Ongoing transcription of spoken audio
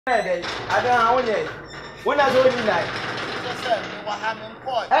I don't know when I saw you night.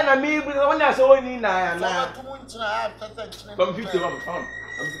 And I mean, when I saw you night, from 51 pounds.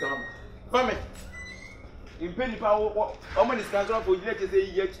 From it. In penny power, how many scans for you to say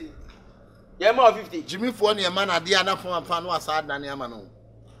yet? Yeah, more 50. Jimmy for your man, I did not from a fan was sad than Yamano.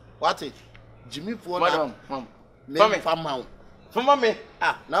 What it? Jimmy for Madame, from Mammy.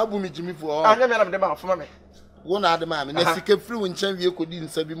 Ah, now boom Jimmy for I never have the mouth for me. One other man, and as you flew in Champion could in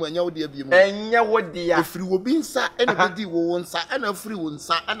Sabim and your dear Bim. And ya what dear, if you were being sat, anybody won't sat, and a free one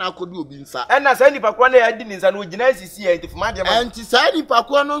sat, and I could do being sat. And as any Paquane I didn't, and would nice see it if Madame and Tisani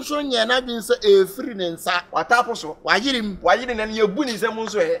Paquano showing you, and I've been a free and sat. What apples? Why didn't your bunnies and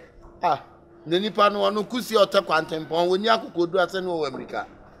Monsoe? Ah, the Nipano no Kusi or Taquantum, when Yaku could do at America.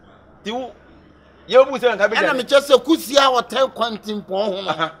 You would have just a Kusia or Taquantum,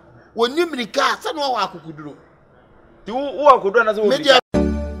 when you make cats, and all I could do.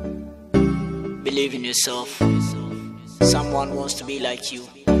 Believe in yourself. Someone wants to be like you.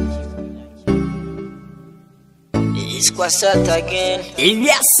 It's Kwasat again.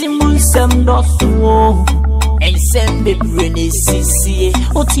 And send the brain is CC.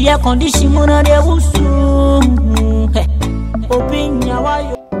 Otia condition on a open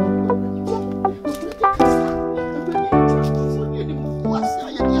your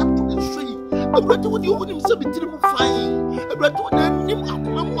I brought what you wouldn't say between fine. I brought one name of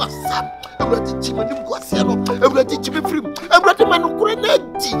Sam. I brought the Jim and Guasiano. I brought the Jimmy Free. I brought the man who couldn't. I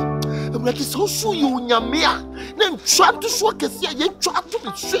brought the so you in your mare. Then try to shock us here. You try to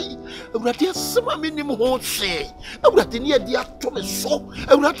be straight. I brought the summer minimum won't say. I brought the near the atomic show.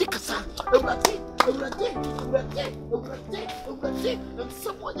 I brought the Cassa. I brought it. And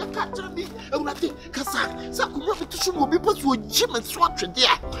someone you can't tell me. I brought it. Cassa. Sakuya to show me because you Jim and Swat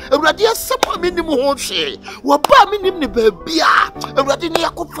there. I brought the summer minimum won't say. What bombing him the baby? I brought the near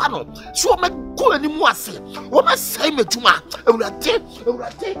Confion. So I'm going anymore. What must say me to my? I brought it. I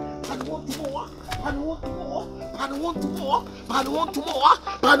want more. I want more. I want more. I want more.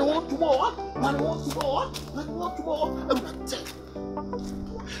 I want more. I want more. I want more. I want it.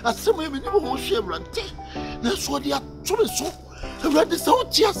 As some women who share ranting, that's what they are truly so. I read the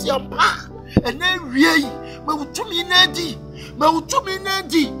sound tears, and then really, but to me, Nandy, but to me,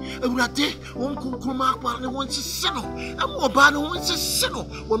 Nandy, and Rate won't come up when they want to settle, and more bad wants to settle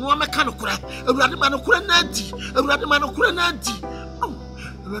when one mechanical cry, a radiman of Nandy, a radiman of Nandy. Oh,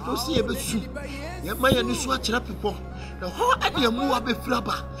 I don't see a bit soon. Yet my and swatch up people. The whole idea more be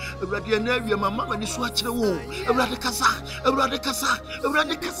flabber. A radianaria, my mamma, and swatch the wall. A radicasa, a radicasa, a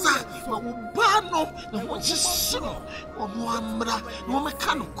radicasa. But Bano, the one is sinner, or Moamra, no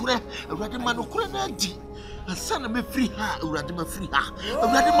mechanical, a radiman of Grenadi. A son of me free her, a radiman free her, a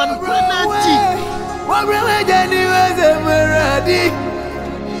radiman of Grenadi. What really Danny was a ready?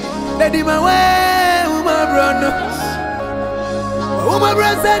 Daddy, my way, my brother. Oh, my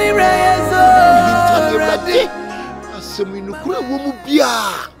brother, Daddy Reyes, ready. Some in the woman beer.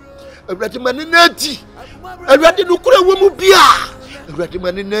 A radiman in Nati. A radical woman beer. A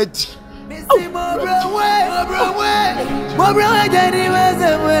radiman in Nati. My brother, Daddy was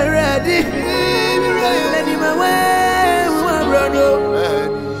ready. Daddy, my way, my brother.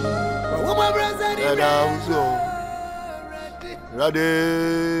 My brother,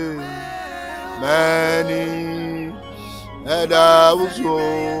 ready. Many. And I was so,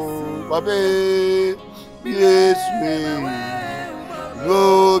 Papa, yes, me.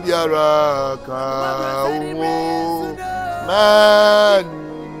 No, Biaraka, man.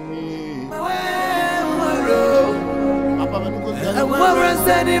 And what was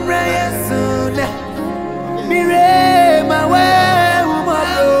that in Rayasoon? Mire, my way,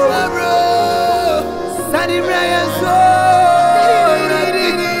 my bro. Sunny Rayasoon.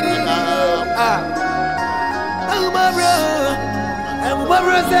 What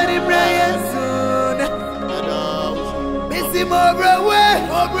was that in Rayasoon? Missy Mobraway,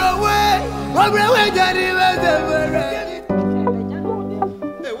 Daddy was ever ready.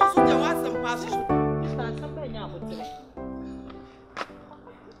 Hey, what's the last some passes?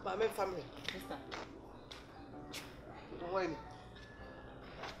 My family.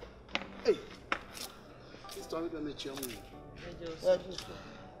 Hey, sister, we don't make your money.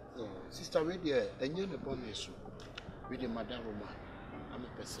 Sister, we there, and you're the bonus. With the Madame Roma. I'm a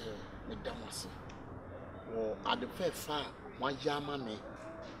person, Madame Massy. Or at the fair far, one Yaman, me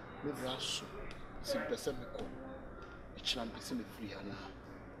brass, simple semico. Each lamp is free, and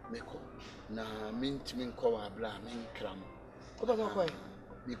Meko. Now, mean to me, call a blah, mean cram. What about why?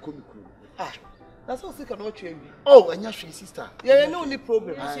 Be comical. Ah, That's all sick and not train. Oh, and your sister. Yeah, no only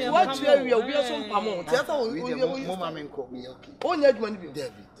problem. What you are, we are some pamon. That's all we Mama men call me okay. Oh, yeah, money.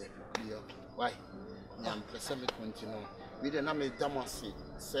 David, be okay. Why? I'm present continue. We didn't have a damasi.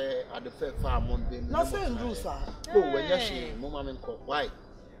 Say at the fair farm on the nothing, sir. Oh, when you're she, Mama men call. Why?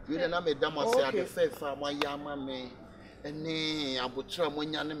 We didn't have a damasi at the fair farm, my yama me. And nay, I would try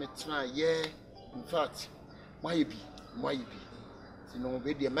when you're name try. Yeah, in fact, my be. You know,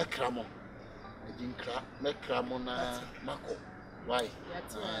 with the macramo. I didn't crack macramona mako. Why?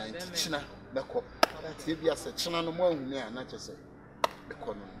 China, Backup. Maybe as a China no more, not just say. The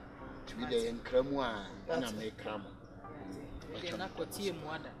corner. To be there in Cremua, and I make cram. You're not got tea and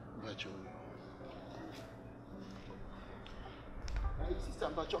water. Sister,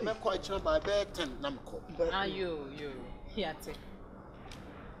 but you're not quite sure by bed and Namco. Are you? Here, take.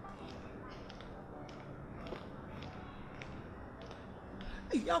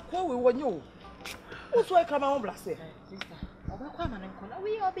 Ya kwa we wonyo. Oso e kama on blase. Sister, oba kwa manenko.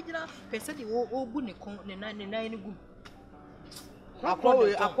 We obigina pese di wo bu ne kon ne nan ne gum. Akwa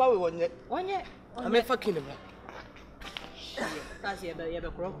we wonye. Wonye. Amefa kini mo. Kasi ye be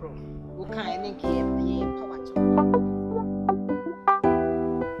krokro. Wo kan ne nke ye power cho.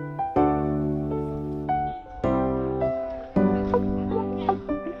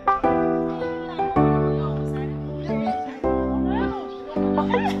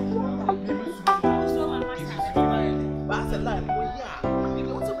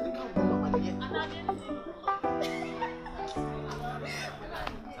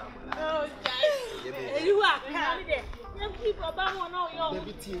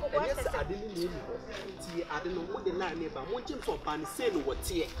 I don't know what the name is, but one chance of ban saying what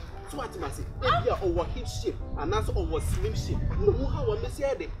here. So what must say? Yeah, over hip shape and that's over slim shape. No, how I miss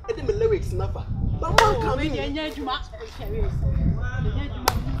it. I didn't lyrics never. But one coming in.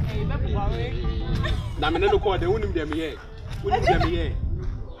 Now, I'm not called the woman them here. Wouldn't them here?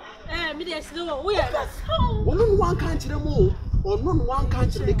 Media slow. We are one country more, or none one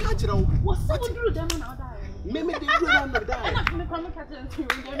country. The country what's so do them now. Maybe they do not die.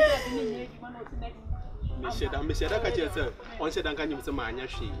 I said, I catch yourself. On said, I can't use a man.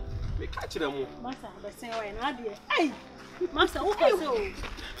 She may catch them. Master, the same way, Nadia. Hey, Master, what I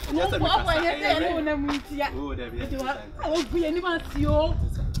will be anyone see you.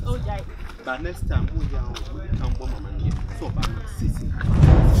 Oh, die. But next time, we come woman here. So bad, sissy.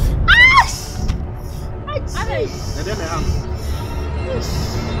 And then I am.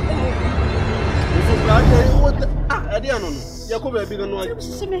 I don't know. Yakoba big no.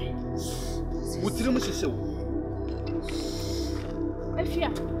 Wutiri mu hyehyew. Afia.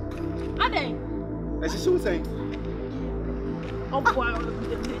 Adai. Hyehyew sai. Opo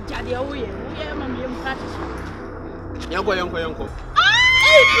jade awo ye. Wo ye ma me practice. Yanko.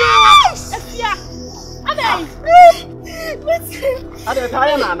 Afia. Adai. Adai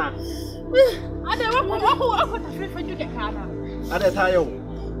taya nana. Adai wako ta frefa ju de kana. Adai taya.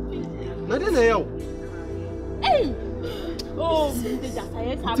 Na de na yo. Hey! Oh, the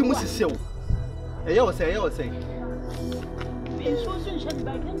Jatayet. Timothy Show. A year say. Been so soon, shut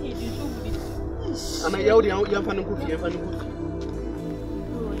back and he did so good. And I yelled young fan cookie and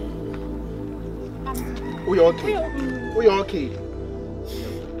we okay.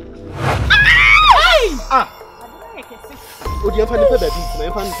 Would you find the baby? My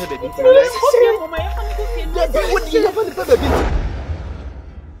fan said what do you find the baby?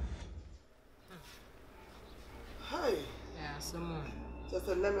 Just a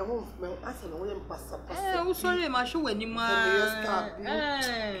lemon home, I said, I am pasta. Oh, sorry, my show anymore.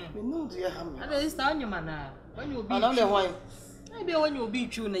 No, dear, I don't stand your manner. When you be on the wine, maybe when you be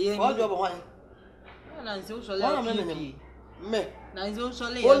true, what do you wine? And I'm so sorry. Me,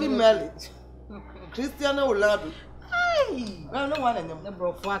 only married. Cristiano will love you. Hey, well, no one in them. The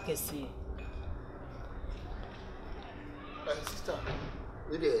bro, fuck is here. Sister,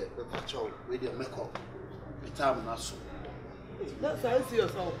 with the patrol, with the makeup, the time not so. That's how I see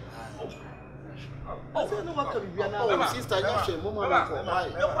yourself. I said, no, what can be an hour. Sister, you're saying,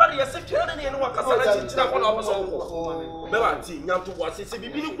 Mama, you're probably a second and what can I one of us? Melati, young to watch it.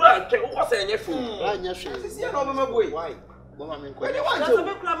 If you what's any fool? I'm your shame. Why? When you want to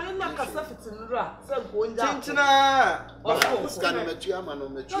make ramen, not a surface in the rat. So go in China. Scan met you, man,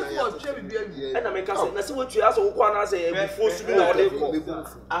 on the tree. And I make us what you ask one as a before to be all day.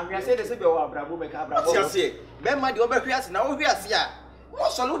 I said, the same Bravo make up. Ben, my overcreas now, we are here.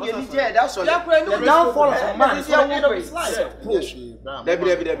 What's a little bit dead? That's all. The downfall of man is your end of his life.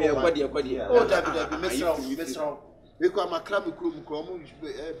 Debbie, what do you? Miss Row. Because my club will come be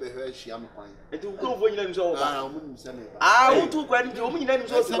she am fine. And to go for you so I want to go and do me then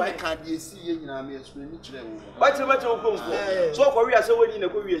so I can't see you in a mere screen. What's the matter of so Korea so when in a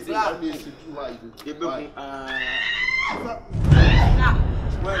Korea say I mean to do why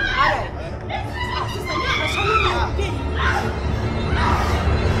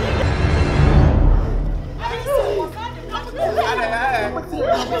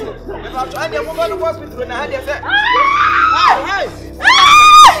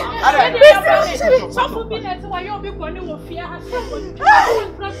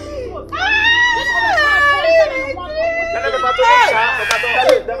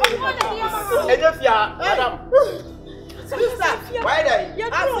why I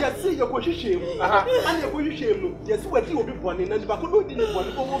see your position. And your position, yes, what you will be born in, and back on the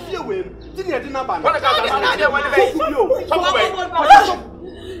one who will fear with. Didn't I dinner ban? What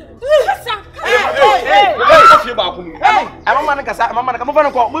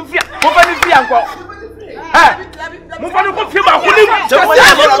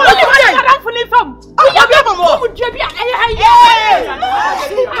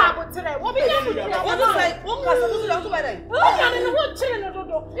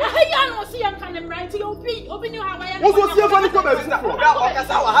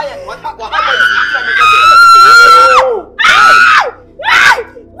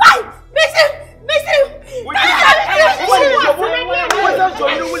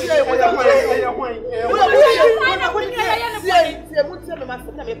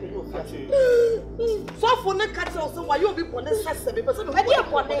so for the cat also why you be born this seven person no dey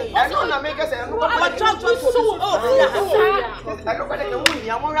born eh I don't make us say no but chance so I don't get the money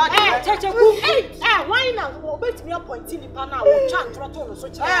am already Kyekyeku why now we bet me appoint ni pa na we chance to no so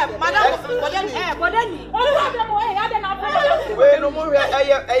madam bodani I dey na we no more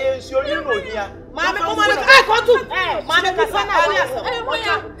nsuo ni no hia mama ko mama ko tu mama ka sa na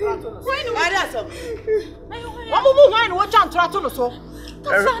ariaso Omumu wine wo chance to no so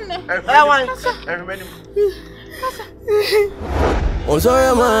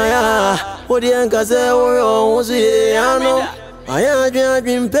Onsoya maya, odienka se wo onsi ano. Aya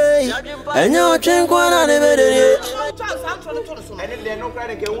dream pay, enyo chenkwa na de bedere. And then no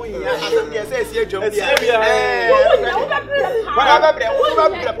credit can win. I say see jump here. What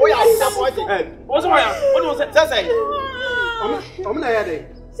what's why? What was it? Say. I'm not here.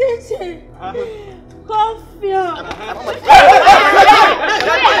 Say. Confion.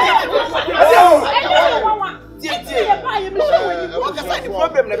 What the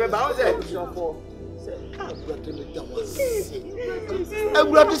problem never bounce I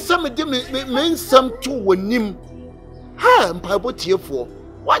would have some men some two when him. Ha, Pabo Tiefo.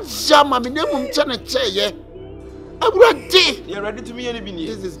 What jam, I mean, Chana chair. I would say, you're ready to me anything.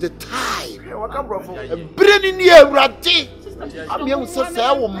 This is the time. What come from? Brennan near Ratty. I'm young, so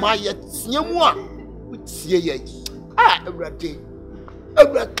I will my yet Siamwa. See, ah, a ratty.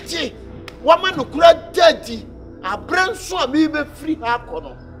 Woman who cried dirty. A brand so me be free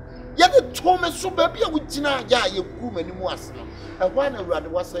hakono. Yet the Thomas so baby with Tina, ya, you woman in was. A one rather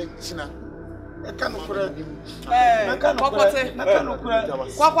was a China. I cannot pray. I cannot pray.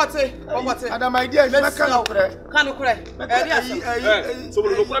 And my dear, I cannot pray. Cannot pray. So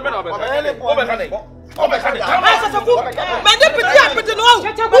we'll look at Oh, my God. My deputy, I put it on.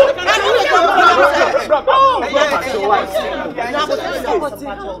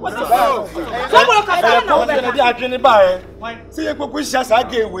 See, you could wish us I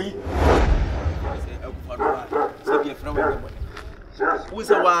gave way. Who's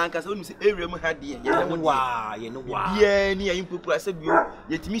a one? Because only every man had the you know why, near you put price of you,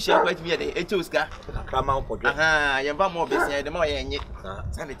 yet me shall quite me at the Etoska. Come out for you have more beside the more and yet.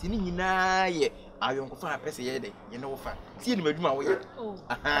 Sanity, ye. I don't find a person yet, you know. See the my way. Oh,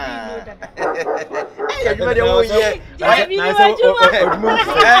 I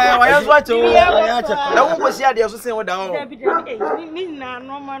was watching. I was here, they also say, what down.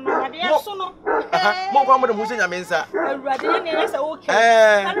 More common than Musa Mensa. Okay.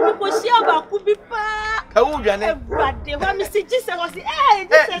 I was here about could be pa. Oh, Janet, they want me to see Jesus was the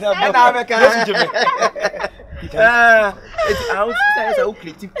it's outside so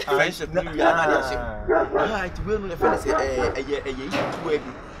creative friendship. It will not finish a year and you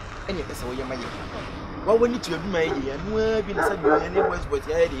can say, well, we need to be my year and we've been said any words but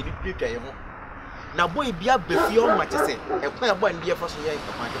I did. Now, boy, be up before much to say, a player one dear for some year.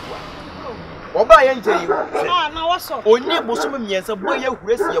 Or by enter you. Now, what's so? Only Bosum, yes, a boy, you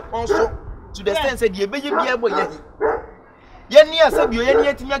raise your console to the sense that you may be a boy. Yenia said you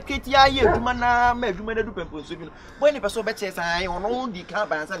any to make it ya ye to mana me do do pempo so bi no when the person be chese I on the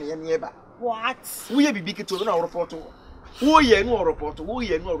cabans and ye neighbor What? We be big to no report. Who ye no report, who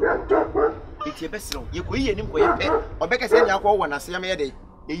ye no report. It's your best no. You could hear him go or back as any alcohol when I say me a day.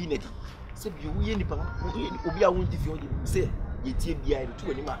 Ye said you ye nipa, who be a wound if you say ye tear behind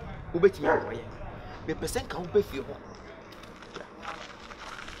to any man who bet me away. The percent can't pay for you.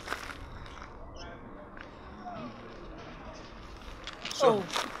 Oh,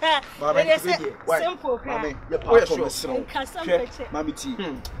 it is simple. Mammy tea.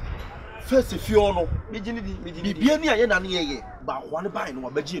 First, if you know, be any I but one by no,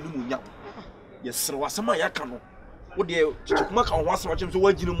 but you know, yes, sir, was some yakano. What do you make on once watching to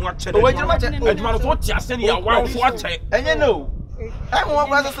what you watch? And what you are sending a wild watch, and you know, I want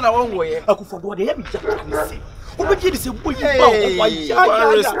brothers in our own way. I could forget the every say. Who did say,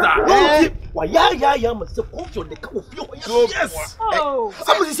 why, yeah, must support you the cup of you. Yes. Oh,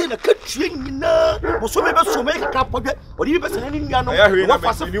 somebody said a country, was so maybe so make a cup of it, or even any piano. No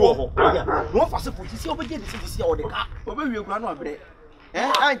faster for you see over here, this is all the car. Over your grandmother.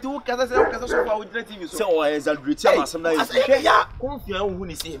 I do because I would let you so as a retailer. Sometimes, yeah, Confion who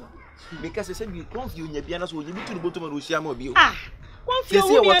is him. Because I said, you Confion your pianos will be to the bottom of Lucia Mobile. Ah,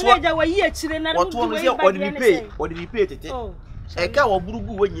 Confion, what did he pay? What did he pay to take? I can't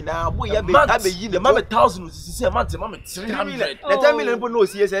Burugu when you now, boy, I be the mamma 1,000 is a month, mamma 300. The 10 million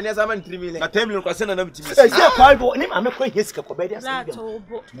bonus, yes, and yes, I'm 3 million. 10 million percent of it. I'm not quite his capability. So,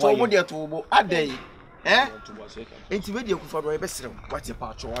 what you're to a day. Eh? Into video for my best. What's your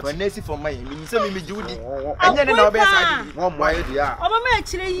part? When they see for my means, me Judy. And then our best. One way, yeah. I'm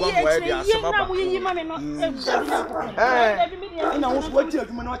actually, and I was watching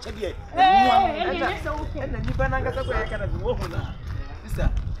you not yet. And then you can get away. I can do Sister,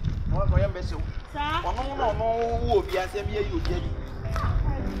 what my ambassador? No, will be as you did.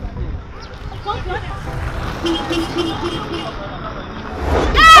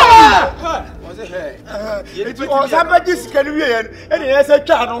 It was somebody's career, and it has a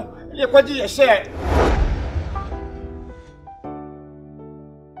channel. What do you say?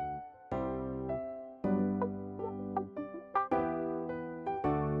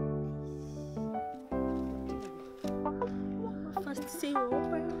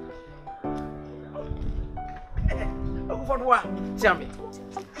 For what? Tell me.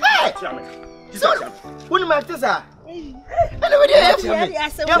 Tell me. Who might this? You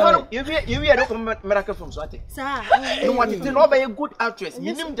America from Swati. Sir, you want to know by a good actress.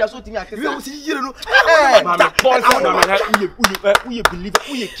 You didn't just what you see. You know, we believe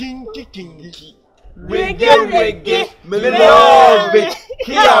we king. Reggae,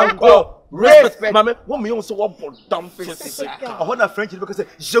 respect, maman. What me also want for dumb face. I want a French because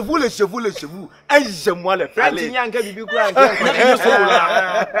je vous, et je moi le French. Hey,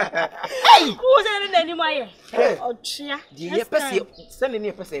 who's there anymore? Oh, chia. The person sending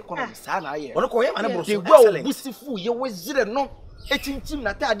a person economy, sana. On call him and a well, busifu, you was zero no. A team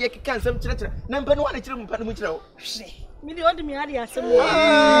that I can't some children. Number one, it's me the old me area some.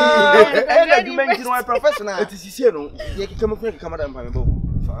 And you mentioned my professional. It is here, no. You can come up with a camera and fine.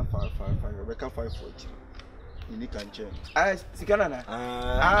 We can fight for it. You can change. I see, Canada.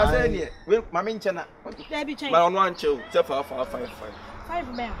 I said, well, my main channel. My own one chill, 5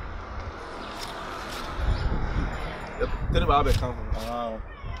 men. Tell about the come.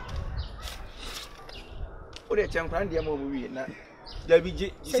 What a champ, and dear movie. There be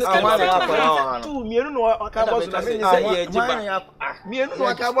 2 million or carbon. Me and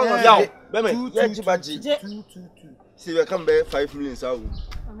no carbon. See, we come back 5 million. I'm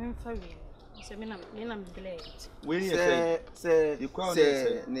sorry. I'm glad. When you say, you call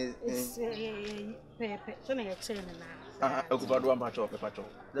it, a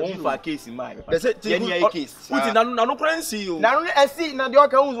case in mind. There's a case. Put it on no currency. Now, I see now the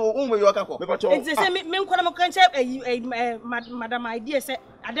account over your account. It's the same, Madam, idea said,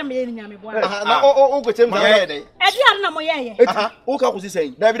 I don't mean I'm a boy. Oh, go tell me. I didn't know my Oka was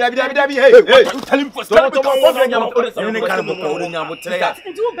saying, David, tell him for starting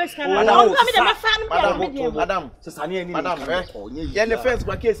Madam, first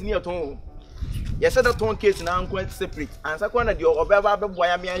case near home. Yes, I don't case now. I'm quite separate. And so, one of the other boy,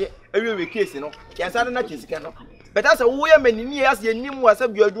 I mean, every case, you know. Yes, I don't know. But that's a woman in years, you knew was a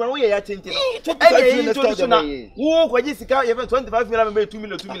good one. We are thinking. Who could you see? You have 25 million, 2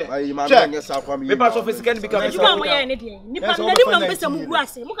 million, 2 million. Yourself from me. Because office can become a small anything. You can't some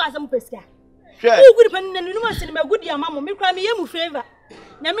grass, look at some pesca. Who could depend on the numerous in my good young mamma, me cry me a favor.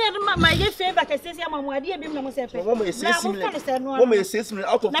 My favor, I say, my dear, myself. Woman says me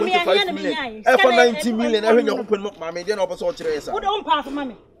out of 25 million. For 90 million, I will open my median opposite. What don't pass,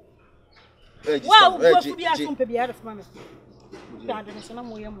 mammy? Well, we have to be out of mammy.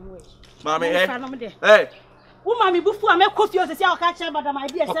 Mommy, hey. Woman, me before I make coffee, you say I can't share, but my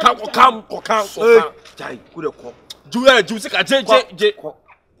dear. Come. Jai, good call. Juice, J.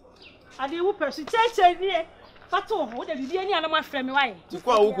 I did who pursue church here. Fato, what did you any other friend? Why? To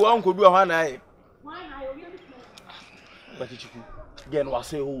call who uncle do a one eye. But it again was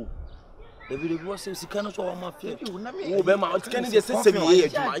say who. Every day was saying, "Can also my fear." Oh, Bema, it's can just say,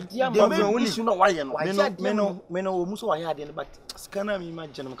 "You should know why and why." Meno, Muso, I had any, but scanner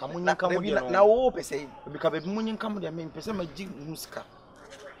imagine come now. Oh, say, because if Munyan come with a main person, my Jim Muska.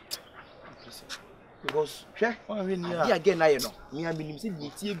 Because, again, I know. Me, I've been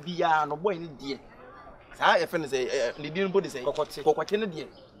saying, "Tia, no boy, dear." I find say, "They didn't put say, what dear."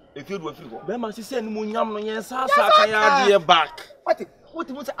 If you do, Bema, she said, "Munyam, yes, I dear back." What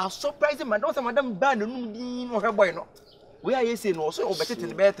was a surprise, Madame Ban or her boy? We are saying also, but it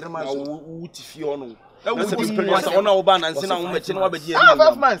is better, man. If you know, that was on our ban and send out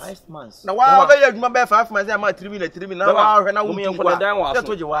 5 months. Now, while I remember 5 months, I might 3 minutes, now I will be on the down. I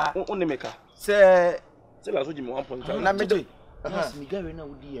told you, only make her say, I told you 1 point. I'm me going now,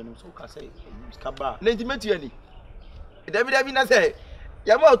 dear, and so can say, Cabba, Lentimenti. David, say.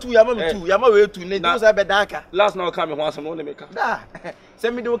 Yama 2, Yama way to Nedos Abedaka. Last now coming once and only make up.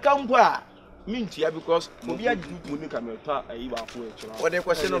 Send me to come to Mintia because we are due to make a melta. What a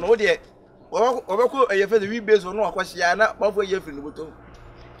question on Odia. Or a year for the rebates or no question, not over your friend.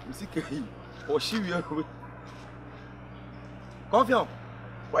 Or she will. Confion.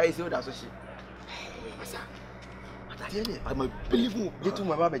 Why is it as she? I'm a believable little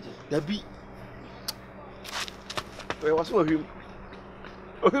my babbage. There be. Where was him?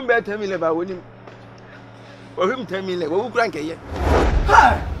 Oh, him better tell me about him. Oh, him tell me who crank here.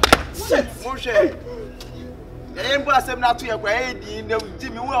 Ha! Shit! Moshe! The embassy said not to your grade in the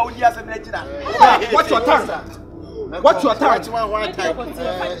Jimmy who are here as a legend. What's your turn? What's your turn? One time.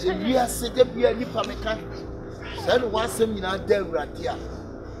 We are sitting here in the Pamican. Send one seminar there right here.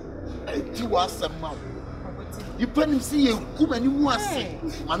 And 2 hours a month. You can see a woman who was sick.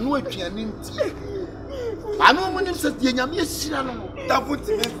 I know it can indeed. I know when you said the Yamish. That put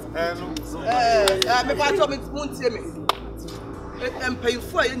me. Me part of it won't tell me. And pay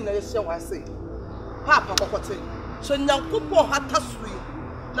for it in the show. I say, Papa, what say? So now, Kupo had to sweet.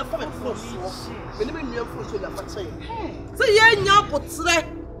 The family for so. When you mean your food, so you're saying. So, yeah, now put three.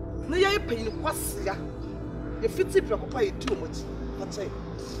 No, you're paying what's ya. You fit it, you too much. What say?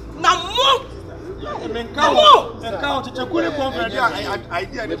 Now, more. Count to Chakuri idea.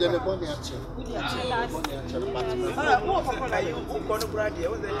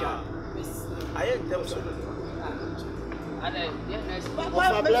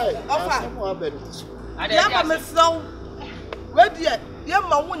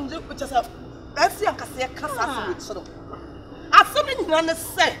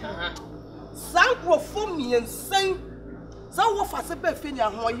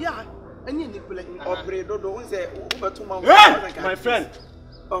 My friend.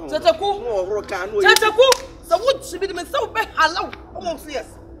 Tataku, so what should be the so bad? Hello, almost yes.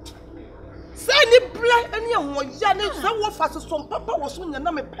 Say it black and young one, Janet, so what fast from Papa was soon and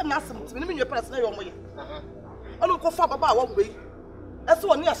I'm a penasum to me your personal way. I don't go far about 1 way. That's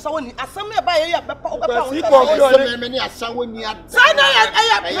one near someone, as some by a papa. Many are someone near. I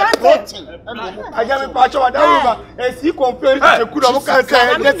got a patch of Adama, as he compared to Kuda.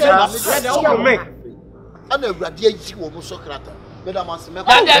 I know Radiate was Socrates. Madam, I must make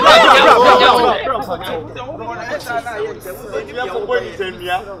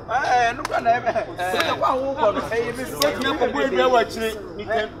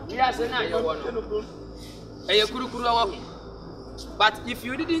but if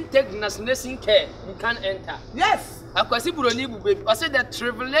you didn't take nursing care, you can't enter. Yes. I said the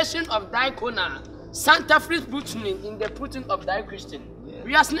tribulation of thy corner, Santa Free butchering in the putting of thy Christian.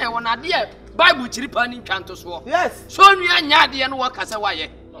 We are saying one idea. Bible chiripaning cantos war. Yes. So we are nyadi and work as a wire.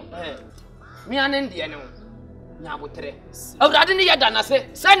 Me an Indian. Nabutre. Oh, I didn't hear I say,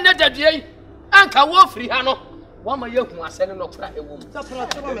 send the day. Anka war free hano. One my young was selling no crack a woman.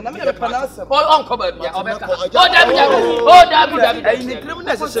 Oh, Uncle Baby. Oh, David. I need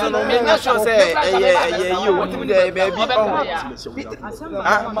criminal son. I shall say, you want to be there, baby.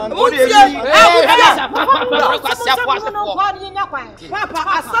 Papa,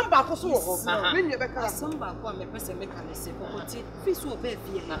 a samba for so. Samba for me, person mechanism. Fish will be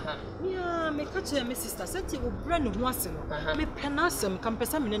here. Yeah, me catch my sister said you will brand once. Me penasum, come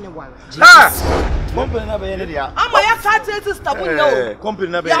person in one. I'm a cat sister. Company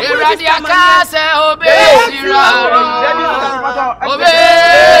never.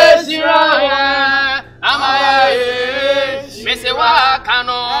 Me Mese wa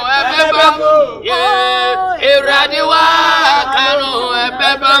kano ebebam. Yeah, Eradi wa kano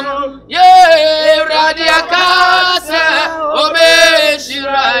ebebam. Yeah, Eradi akase obe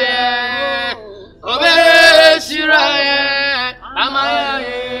shiraye. Obe shiraye. Amaya.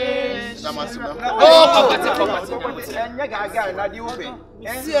 Oh, Papa. Enya gaga na di ube.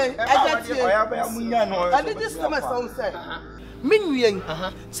 See, I did this to my son say. Minyen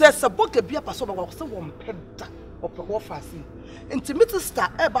says a book a beer pass over so one penta or profasi. Intimate star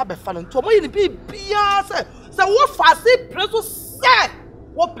eba be fan to me be beer say. So what fasi preso say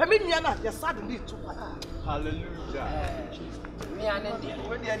what perminiana ya suddenly to hallelujah. Me anende.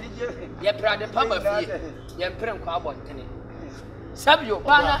 Ye prade pama fie. Ye prem kwa abontene. Sabio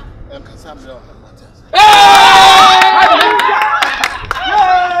bana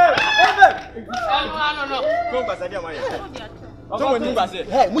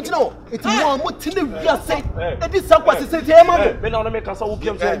Hey, Mutino, it's more Mutino. It is some question. Say, Mama, men on the make us all be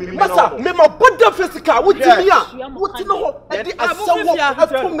Massa, Mema, put the physical. What do you Mutino? And the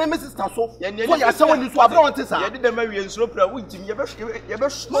other two members is so. For your son, you swap on this. I did the Marian slope. Would you ever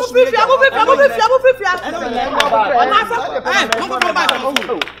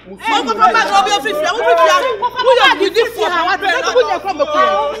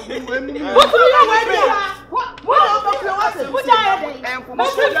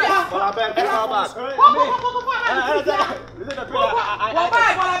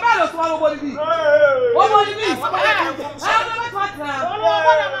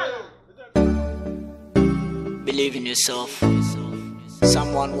Believe in yourself.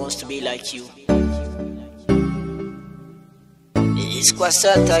 Someone wants to be like you. It's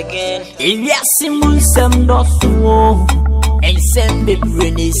Kwasat again. Yes,